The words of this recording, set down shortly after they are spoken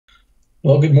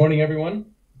Well, good morning, everyone.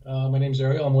 My name is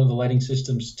Ariel. I'm one of the lighting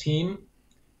systems team.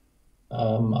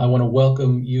 I want to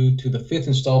welcome you to the fifth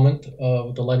installment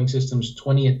of the Lighting Systems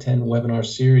 20 at 10 webinar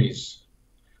series.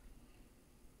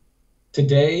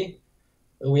 Today,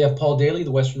 we have Paul Dailey,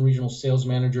 the Western Regional Sales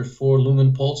Manager for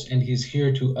Lumenpulse, and he's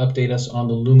here to update us on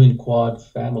the Lumenquad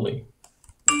family.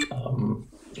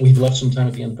 We've left some time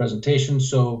at the end of the presentation,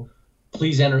 so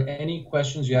please enter any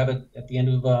questions you have at the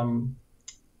end of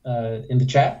in the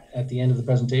chat at the end of the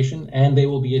presentation, and they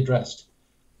will be addressed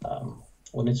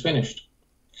when it's finished.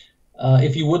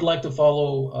 If you would like to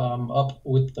follow up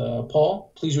with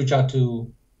Paul, please reach out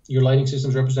to your lighting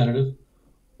systems representative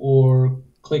or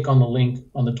click on the link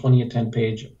on the 20 at 10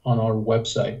 page on our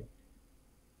website.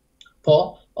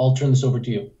 Paul, I'll turn this over to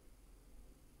you.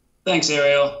 Thanks,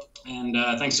 Ariel, and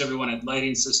thanks to everyone at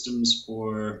Lighting Systems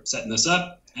for setting this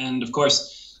up, and of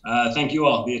course, thank you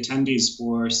all, the attendees,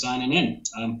 for signing in.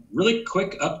 Really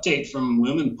quick update from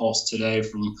Lumenpulse today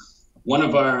from one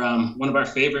of our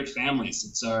favorite families.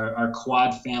 It's our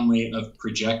quad family of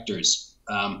projectors.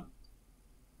 Kind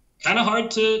of hard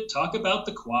to talk about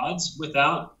the quads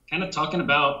without kind of talking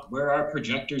about where our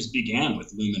projectors began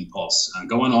with Lumenpulse,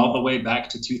 going all the way back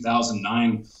to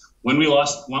 2009 when we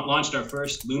launched our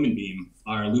first Lumenbeam,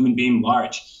 our Lumenbeam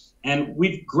Large. And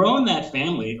we've grown that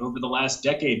family over the last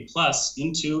decade plus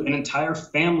into an entire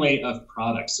family of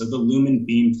products. So the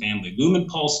Lumenbeam family.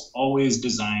 Lumenpulse always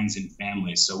designs in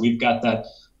families. So we've got that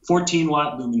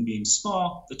 14-watt Lumenbeam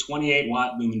Small, the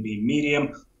 28-watt Lumenbeam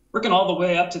Medium, working all the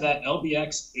way up to that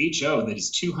LBX HO that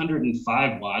is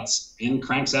 205 watts and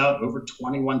cranks out over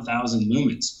 21,000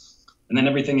 lumens. And then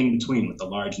everything in between with the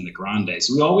large and the grande.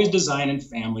 So we always design in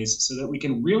families so that we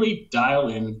can really dial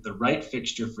in the right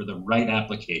fixture for the right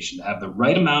application, to have the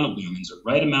right amount of lumens or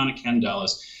right amount of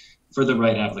candelas for the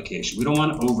right application. We don't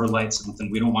want to overlight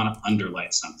something. We don't want to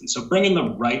underlight something. So bringing the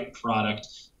right product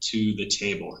to the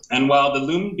table. And while the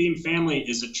Lumenbeam family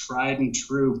is a tried and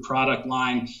true product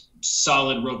line,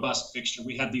 solid, robust fixture,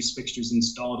 we have these fixtures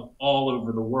installed all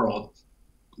over the world.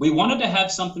 We wanted to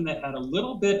have something that had a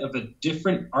little bit of a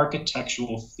different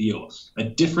architectural feel, a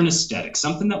different aesthetic,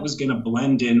 something that was going to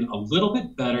blend in a little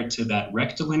bit better to that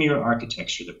rectilinear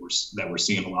architecture that we're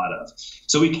seeing a lot of.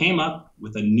 So we came up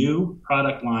with a new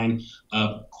product line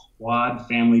of quad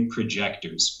family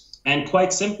projectors. And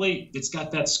quite simply, it's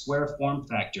got that square form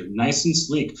factor, nice and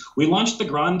sleek. We launched the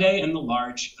grande and the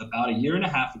large about a year and a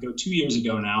half ago, 2 years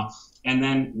ago now. And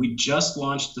then we just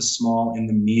launched the small and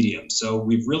the medium. So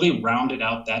we've really rounded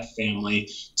out that family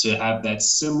to have that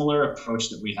similar approach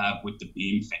that we have with the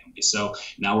beam family. So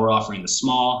now we're offering the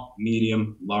small,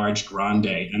 medium, large, grande.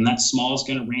 And that small is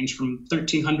going to range from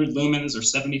 1,300 lumens or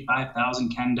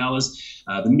 75,000 candelas.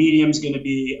 The medium is going to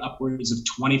be upwards of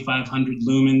 2,500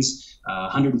 lumens,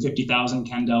 150,000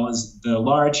 candelas. The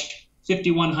large,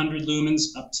 5,100 lumens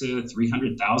up to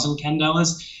 300,000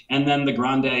 candelas. And then the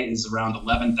grande is around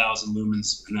 11,000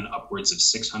 lumens and then upwards of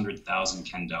 600,000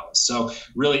 candelas. So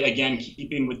really, again,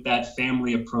 keeping with that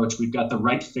family approach, we've got the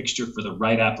right fixture for the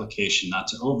right application, not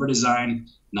to over-design,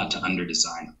 not to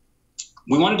under-design.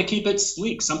 We wanted to keep it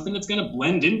sleek, something that's going to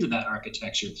blend into that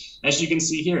architecture. As you can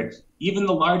see here, even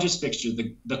the largest fixture,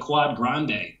 the quad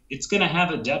grande, it's going to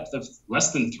have a depth of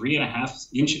less than 3.5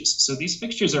 inches. So these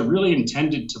fixtures are really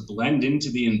intended to blend into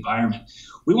the environment.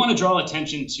 We want to draw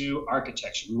attention to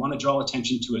architecture. We want to draw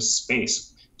attention to a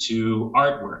space, to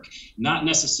artwork, not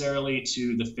necessarily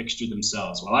to the fixture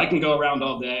themselves. Well, I can go around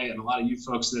all day, and a lot of you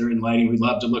folks that are in lighting, we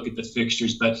love to look at the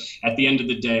fixtures, but at the end of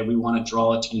the day, we want to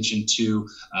draw attention to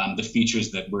the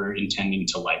features that we're intending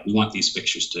to light. We want these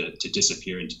fixtures to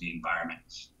disappear into the environment.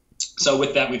 So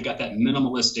with that, we've got that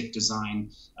minimalistic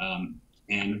design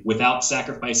and without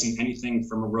sacrificing anything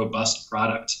from a robust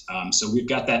product. So we've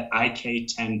got that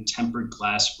IK10 tempered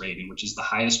glass rating, which is the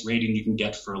highest rating you can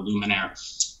get for a luminaire.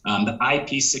 The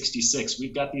IP66,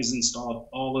 we've got these installed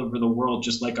all over the world,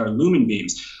 just like our lumen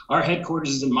beams. Our headquarters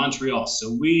is in Montreal,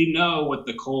 so we know what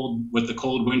the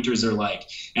cold winters are like.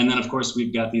 And then, of course,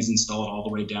 we've got these installed all the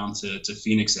way down to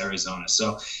Phoenix, Arizona.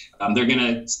 So they're going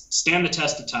to stand the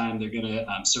test of time. They're going to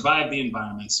survive the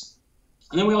environments.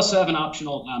 And then we also have an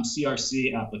optional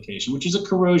CRC application, which is a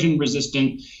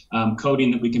corrosion-resistant coating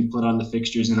that we can put on the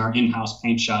fixtures in our in-house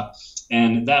paint shop.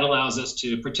 And that allows us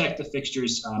to protect the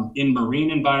fixtures in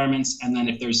marine environments, and then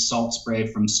if there's salt spray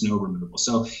from snow removal.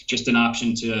 So just an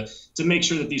option to make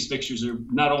sure that these fixtures are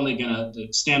not only going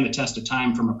to stand the test of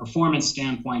time from a performance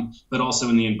standpoint, but also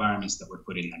in the environments that we're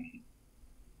putting them in.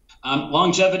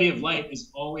 Longevity of light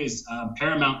is always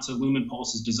paramount to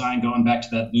Lumenpulse's design, going back to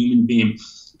that lumen beam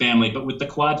family. But with the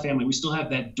quad family, we still have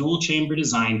that dual chamber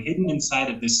design hidden inside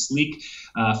of this sleek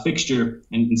fixture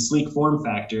and sleek form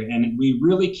factor. And we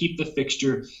really keep the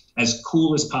fixture as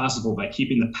cool as possible by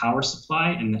keeping the power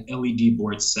supply and the LED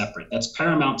board separate. That's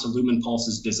paramount to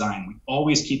Lumenpulse's design. We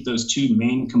always keep those two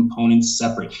main components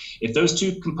separate. If those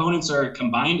two components are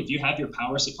combined, if you have your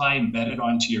power supply embedded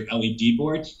onto your LED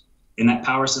board and that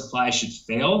power supply should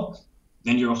fail,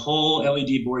 then your whole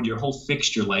LED board, your whole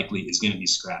fixture likely is going to be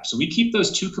scrapped. So we keep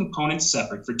those two components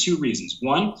separate for two reasons.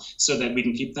 One, so that we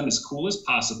can keep them as cool as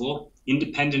possible,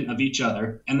 independent of each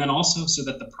other, and then also so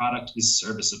that the product is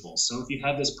serviceable. So if you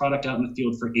have this product out in the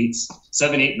field for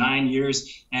 7, 8, 9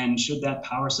 years, and should that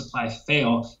power supply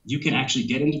fail, you can actually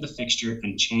get into the fixture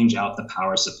and change out the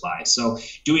power supply. So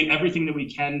doing everything that we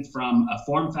can from a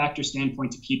form factor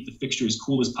standpoint to keep the fixture as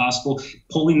cool as possible,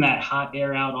 pulling that hot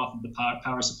air out off of the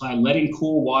power supply, letting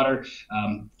cool water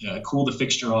cool the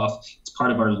fixture off. It's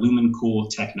part of our Lumencool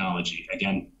technology.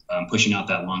 Again, pushing out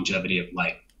that longevity of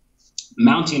light.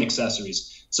 Mounting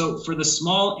accessories. So for the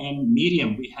small and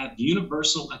medium, we have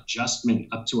universal adjustment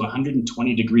up to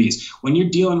 120 degrees. When you're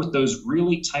dealing with those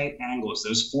really tight angles,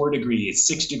 those 4-degree,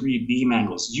 6-degree beam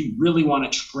angles, you really want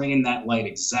to train that light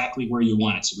exactly where you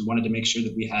want it. So we wanted to make sure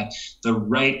that we had the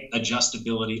right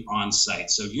adjustability on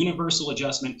site. So universal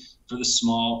adjustment for the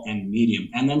small and medium,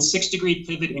 and then 6-degree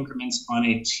pivot increments on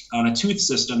a teeth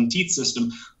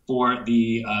system for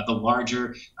the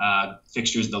larger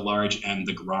fixtures, the large and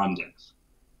the grande.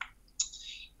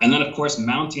 And then, of course,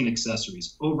 mounting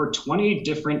accessories. Over 20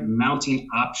 different mounting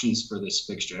options for this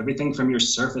fixture. Everything from your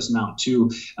surface mount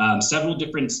to several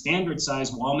different standard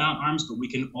size wall mount arms, but we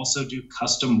can also do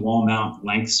custom wall mount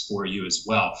lengths for you as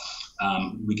well.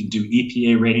 We can do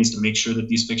EPA ratings to make sure that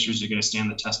these fixtures are going to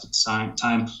stand the test of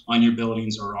time on your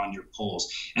buildings or on your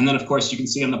poles. And then, of course, you can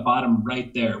see on the bottom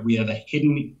right there, we have a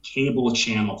hidden cable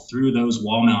channel through those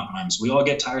wall mount arms. We all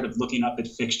get tired of looking up at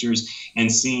fixtures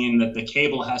and seeing that the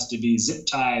cable has to be zip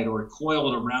tied or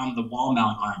coiled around the wall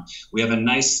mount arm. We have a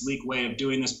nice, sleek way of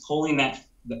doing this, pulling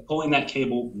that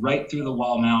cable right through the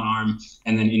wall mount arm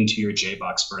and then into your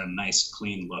J-box for a nice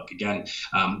clean look. Again,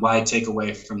 why take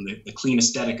away from the clean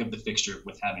aesthetic of the fixture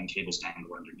with having cables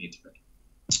dangle underneath of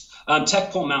it.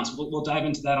 Tech pole mounts, we'll dive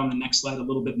into that on the next slide a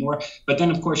little bit more. But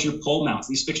then, of course, your pole mounts.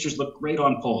 These fixtures look great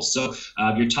on poles. So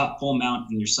your top pole mount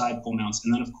and your side pole mounts,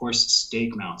 and then, of course,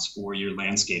 stake mounts for your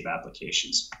landscape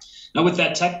applications. Now, with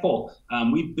that tech pole,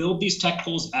 we build these tech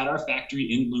poles at our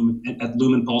factory at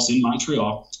Lumenpulse in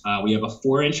Montreal. We have a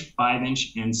 4-inch,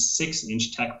 5-inch, and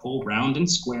 6-inch tech pole, round and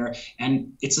square,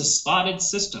 and it's a slotted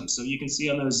system. So you can see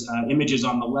on those images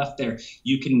on the left there,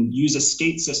 you can use a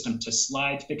skate system to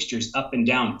slide fixtures up and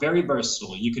down. Very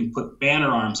versatile. You can put banner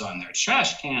arms on there,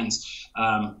 trash cans,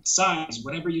 signs,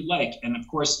 whatever you like, and of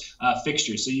course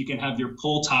fixtures. So you can have your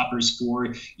pole toppers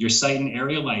for your site and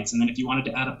area lights, and then if you wanted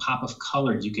to add a pop of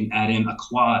color, you can add in a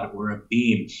quad or a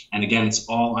beam. And again, it's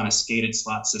all on a skated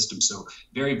slot system. So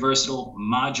very versatile,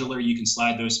 modular. You can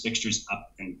slide those fixtures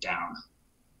up and down.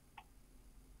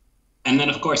 And then,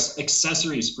 of course,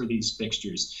 accessories for these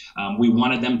fixtures. We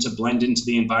wanted them to blend into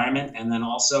the environment, and then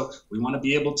also we want to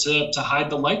be able to hide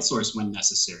the light source when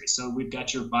necessary. So we've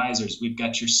got your visors, we've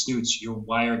got your snoots, your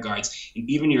wire guards, and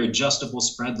even your adjustable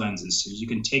spread lenses. So you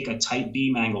can take a tight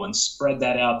beam angle and spread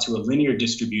that out to a linear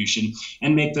distribution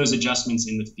and make those adjustments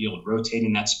in the field,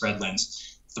 rotating that spread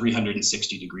lens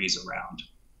 360 degrees around.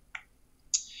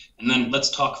 And then let's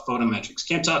talk photometrics.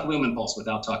 Can't talk Lumenpulse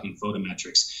without talking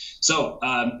photometrics. So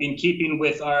in keeping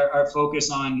with our focus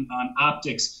on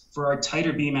optics, for our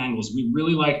tighter beam angles, we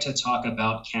really like to talk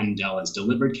about candelas,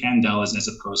 delivered candelas as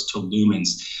opposed to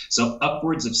lumens. So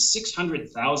upwards of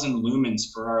 600,000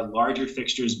 lumens for our larger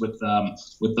fixtures with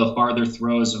the farther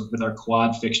throws with our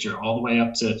quad fixture, all the way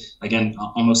up to, again,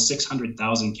 almost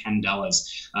 600,000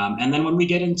 candelas. And then when we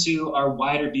get into our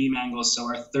wider beam angles, so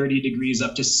our 30 degrees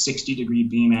up to 60-degree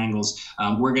beam angles,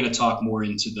 we're going to talk more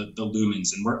into the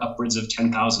lumens, and we're upwards of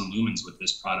 10,000 lumens with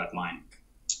this product line.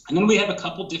 And then we have a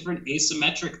couple different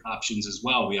asymmetric options as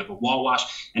well. We have a wall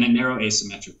wash and a narrow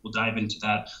asymmetric. We'll dive into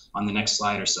that on the next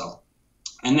slide or so.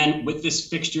 And then with this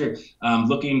fixture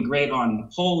looking great on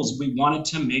poles, we wanted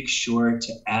to make sure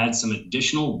to add some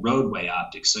additional roadway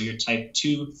optics. So your type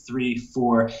 2, 3,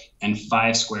 4, and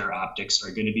 5 square optics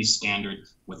are going to be standard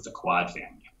with the quad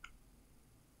family.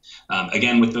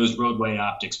 Again, with those roadway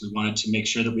optics, we wanted to make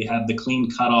sure that we have the clean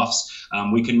cutoffs.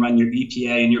 We can run your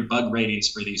EPA and your bug ratings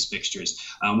for these fixtures.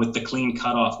 With the clean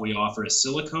cutoff, we offer a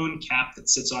silicone cap that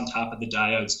sits on top of the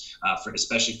diodes,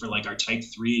 especially for like our type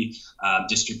 3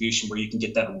 distribution, where you can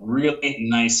get that really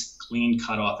nice clean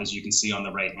cutoff, as you can see on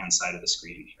the right-hand side of the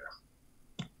screen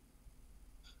here.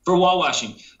 For wall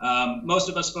washing, most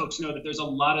of us folks know that there's a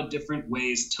lot of different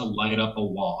ways to light up a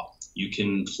wall. You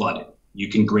can flood it. You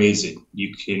can graze it.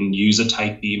 You can use a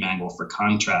type beam angle for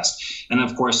contrast. And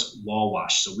of course, wall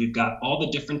wash. So we've got all the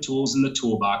different tools in the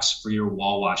toolbox for your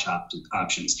wall wash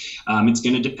options. It's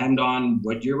going to depend on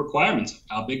what your requirements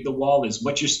are, how big the wall is,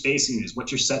 what your spacing is,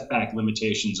 what your setback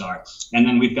limitations are. And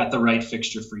then we've got the right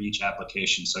fixture for each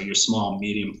application. So your small,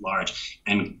 medium, large,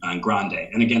 and grande.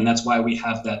 And again, that's why we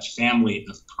have that family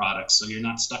of products. So you're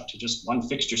not stuck to just one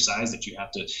fixture size that you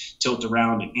have to tilt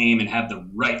around and aim and have the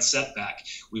right setback.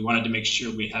 We wanted to make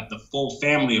sure we have the full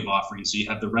family of offerings so you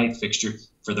have the right fixture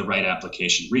for the right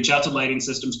application. Reach out to Lighting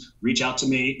Systems, reach out to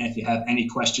me, and if you have any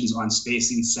questions on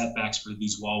spacing setbacks for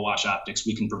these wall wash optics,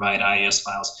 we can provide IES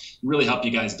files and really help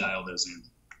you guys dial those in.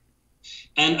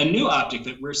 And a new optic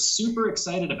that we're super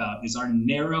excited about is our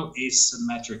narrow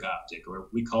asymmetric optic, or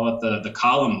we call it the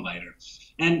column lighter.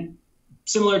 And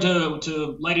similar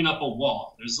to lighting up a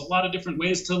wall, there's a lot of different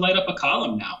ways to light up a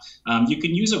column now. You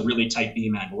can use a really tight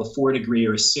beam angle, a 4-degree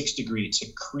or a 6-degree,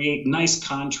 to create nice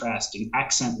contrast and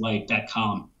accent light that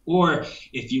column. Or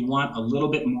if you want a little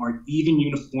bit more even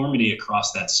uniformity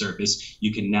across that surface,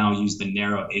 you can now use the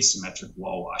narrow asymmetric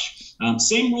wall wash.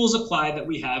 Same rules apply that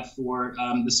we have for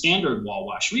the standard wall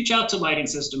wash. Reach out to Lighting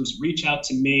Systems, reach out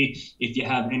to me if you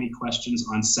have any questions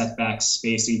on setbacks,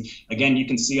 spacing. Again, you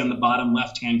can see on the bottom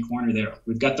left-hand corner there,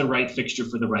 we've got the right fixture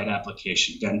for the right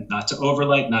application. Again, not to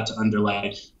overlight, not to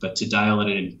underlight, but to dial it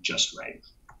in just right.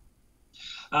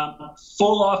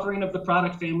 Full offering of the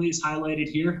product family is highlighted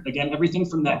here. Again, everything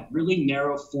from that really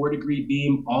narrow 4-degree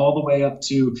beam all the way up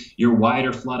to your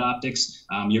wider flood optics,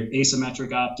 your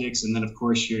asymmetric optics, and then of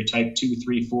course your type 2,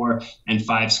 3, 4, and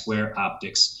 5 square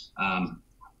optics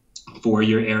for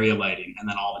your area lighting, and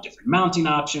then all the different mounting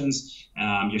options,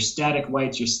 your static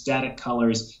whites, your static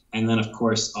colors, and then of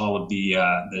course all of the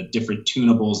different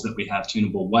tunables that we have,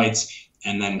 tunable whites,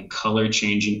 and then color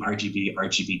changing RGB,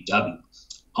 RGBW.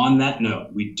 On that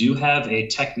note, we do have a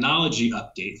technology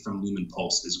update from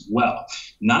Lumenpulse as well.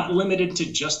 Not limited to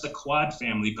just the quad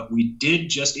family, but we did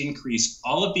just increase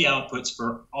all of the outputs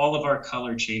for all of our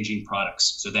color changing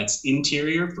products. So that's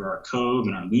interior for our Cove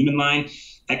and our Lumen line,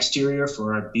 exterior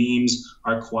for our beams,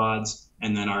 our quads,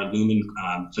 and then our Lumen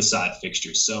facade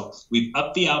fixtures. So we've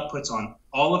upped the outputs on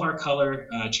all of our color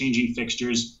changing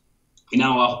fixtures. We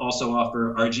now also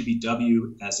offer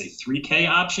RGBW as a 3K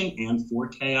option and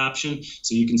 4K option,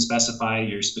 so you can specify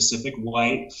your specific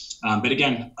white. But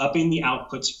again, upping the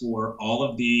outputs for all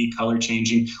of the color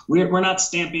changing. We're not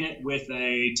stamping it with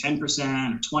a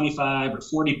 10% or 25 or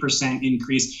 40%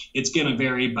 increase. It's going to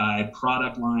vary by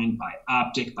product line, by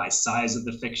optic, by size of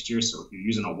the fixture. So if you're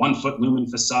using a 1-foot lumen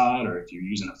facade, or if you're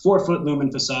using a 4-foot lumen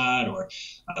facade, or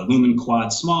a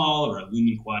Lumenquad small or a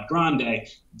Lumenquad grande,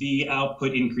 the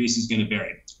output increase is going to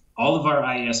vary. All of our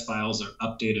IES files are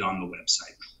updated on the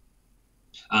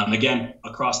website. Again,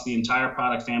 across the entire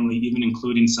product family, even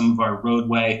including some of our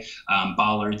roadway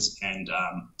bollards and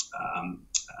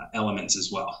elements as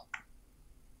well.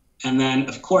 And then,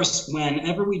 of course,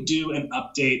 whenever we do an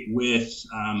update with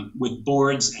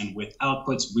boards and with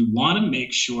outputs, we want to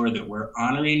make sure that we're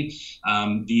honoring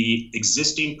the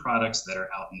existing products that are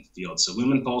out in the field. So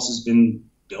Lumenpulse has been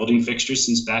building fixtures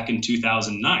since back in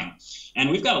 2009, and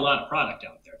we've got a lot of product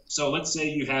out there. So let's say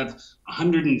you have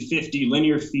 150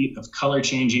 linear feet of color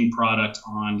changing product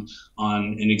on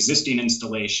an existing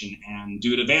installation, and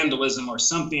due to vandalism or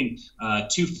something,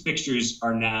 2 fixtures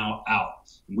are now out.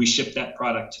 We shipped that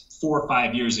product 4 or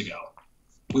 5 years ago.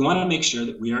 We want to make sure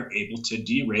that we are able to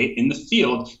derate in the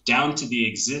field down to the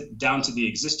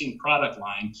existing product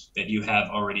line that you have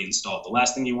already installed. The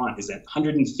last thing you want is that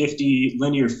 150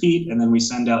 linear feet, and then we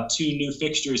send out 2 new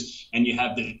fixtures, and you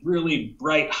have the really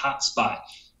bright hot spot.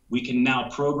 We can now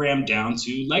program down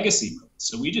to legacy mode.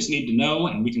 So we just need to know,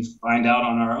 and we can find out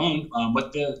on our own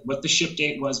what the ship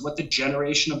date was, what the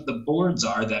generation of the boards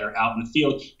are that are out in the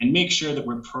field, and make sure that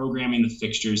we're programming the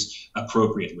fixtures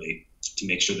appropriately to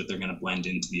make sure that they're going to blend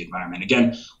into the environment.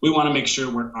 Again, we want to make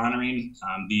sure we're honoring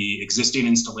the existing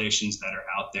installations that are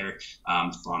out there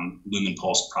from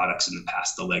Lumenpulse products in the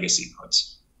past, the legacy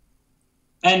modes.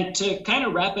 And to kind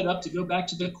of wrap it up, to go back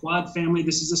to the quad family,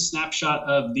 this is a snapshot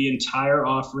of the entire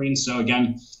offering. So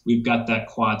again, we've got that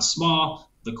quad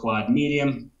small, the quad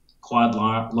medium, quad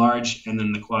large, and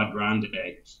then the quad grande.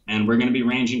 And we're going to be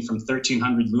ranging from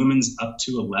 1,300 lumens up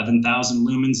to 11,000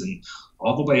 lumens, and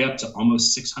all the way up to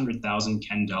almost 600,000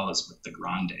 candelas with the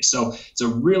grande. So it's a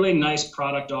really nice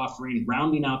product offering,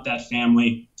 rounding out that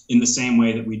family in the same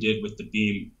way that we did with the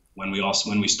beam when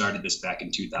we started this back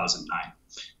in 2009.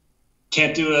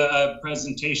 Can't do a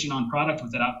presentation on product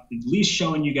without at least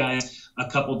showing you guys a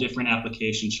couple different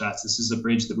application shots. This is a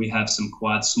bridge that we have some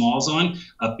quad smalls on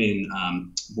up in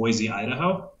Boise,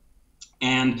 Idaho.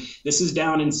 And this is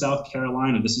down in South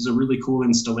Carolina. This is a really cool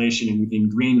installation in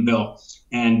Greenville.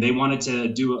 And they wanted to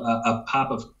do a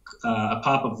pop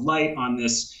of light on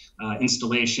this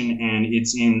installation, and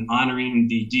it's in honoring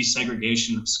the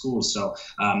desegregation of schools. So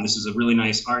this is a really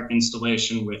nice art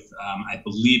installation with, I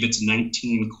believe it's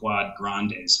 19 quad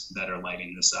grandes that are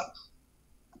lighting this up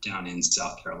down in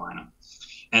South Carolina.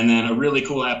 And then a really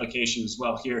cool application as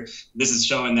well here. This is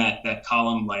showing that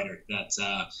column lighter,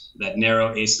 that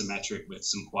narrow asymmetric with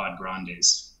some quad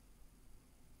grandes.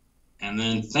 And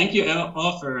then thank you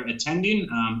all for attending.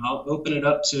 I'll open it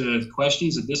up to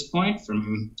questions at this point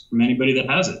from anybody that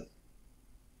has it.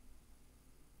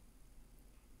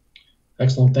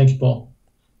 Excellent. Thank you, Paul.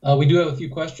 We do have a few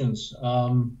questions.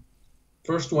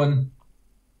 First one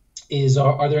is,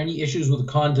 are there any issues with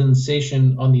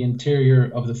condensation on the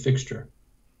interior of the fixture?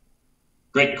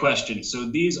 Great question. So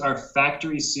these are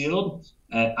factory sealed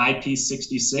at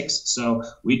IP66. So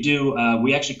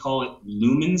we actually call it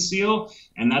lumen seal,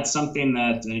 and that's something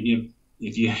that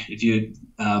if you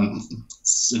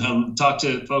talk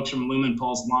to folks from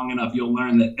Lumenpulse long enough, you'll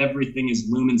learn that everything is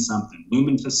lumen something.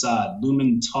 Lumen facade,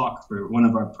 lumen talk for one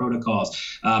of our protocols,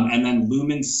 and then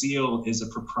lumen seal is a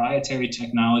proprietary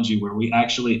technology where we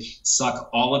actually suck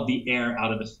all of the air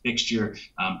out of the fixture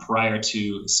prior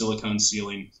to silicone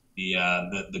sealing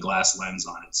the glass lens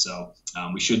on it. So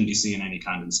we shouldn't be seeing any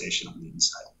condensation on the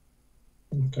inside.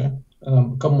 Okay,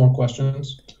 a couple more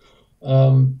questions.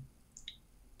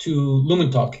 To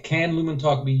LumenTalk, can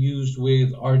LumenTalk be used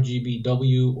with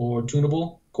RGBW or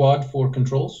tunable quad for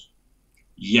controls?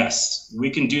 Yes, we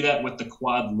can do that with the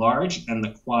quad large and the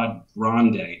quad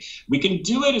grande. We can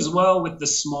do it as well with the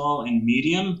small and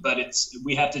medium, but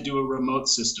we have to do a remote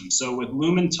system. So with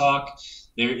LumenTalk,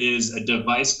 there is a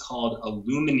device called a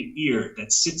luminaire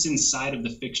that sits inside of the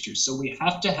fixture. So we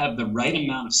have to have the right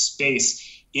amount of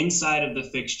space inside of the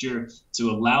fixture to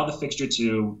allow the fixture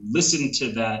to listen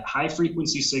to that high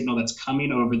frequency signal that's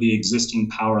coming over the existing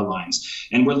power lines.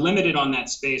 And we're limited on that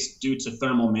space due to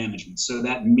thermal management. So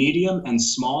that medium and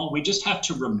small, we just have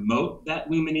to remote that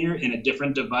luminaire in a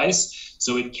different device.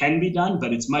 So it can be done,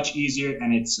 but it's much easier,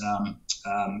 and it's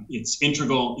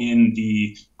integral in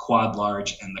the quad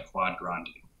large and the quad grande.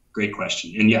 Great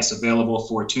question. And yes, available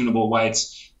for tunable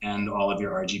whites and all of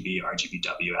your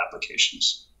RGBW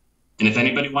applications. And if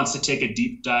anybody wants to take a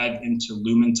deep dive into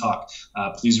LumenTalk,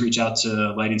 please reach out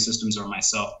to Lighting Systems or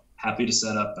myself. Happy to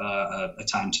set up a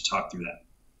time to talk through that.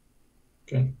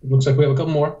 Okay, looks like we have a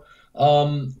couple more.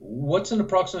 What's an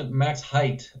approximate max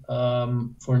height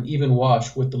for an even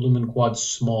wash with the Lumenquad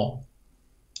small?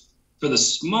 For the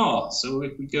small, so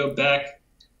if we go back,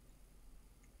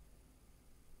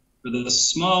 for the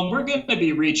small, we're going to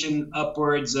be reaching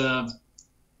upwards of,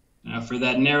 for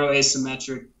that narrow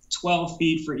asymmetric, 12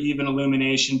 feet for even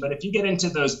illumination. But if you get into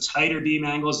those tighter beam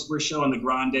angles, we're showing the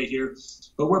grande here,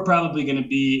 but we're probably going to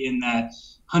be in that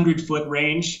 100-foot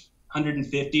range,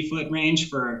 150-foot range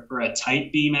for a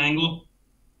tight beam angle.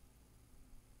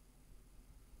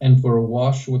 And for a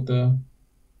wash with the?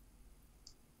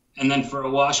 And then for a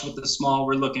wash with the small,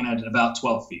 we're looking at about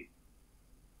 12 feet.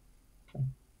 Okay.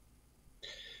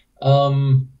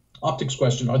 Optics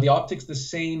question. Are the optics the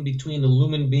same between the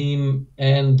lumen beam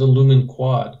and the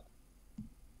Lumenquad?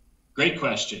 Great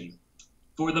question.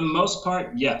 For the most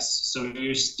part, yes. So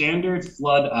your standard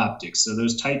flood optics, so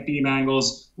those tight beam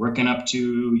angles working up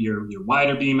to your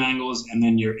wider beam angles, and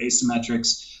then your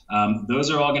asymmetrics,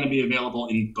 those are all going to be available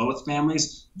in both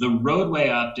families. The roadway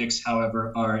optics,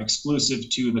 however, are exclusive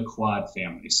to the quad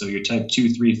family. So your type 2,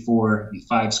 3, 4, and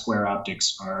 5 square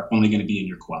optics are only going to be in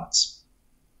your quads.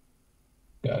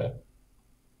 Got it.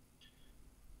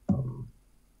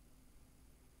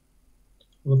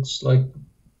 Looks like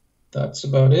that's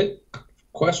about it.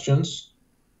 Questions?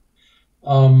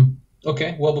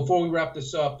 Okay, well, before we wrap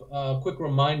this up, a quick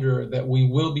reminder that we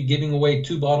will be giving away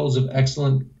 2 bottles of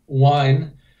excellent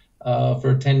wine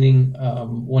for attending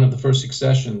one of the first 6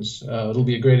 sessions. It'll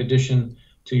be a great addition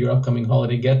to your upcoming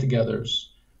holiday get-togethers.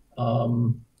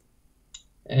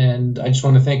 And I just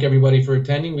want to thank everybody for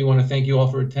attending. We want to thank you all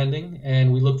for attending,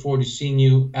 and we look forward to seeing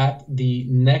you at the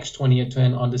next 20 at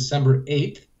 10 on December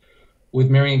 8th. with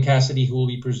Marion Cassidy, who will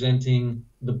be presenting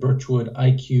the Birchwood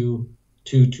IQ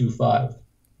 225.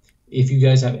 If you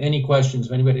guys have any questions,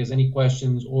 if anybody has any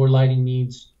questions or lighting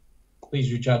needs,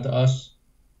 please reach out to us,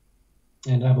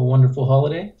 and have a wonderful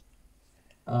holiday.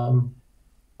 And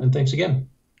thanks again.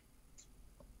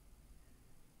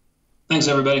 Thanks,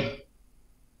 everybody.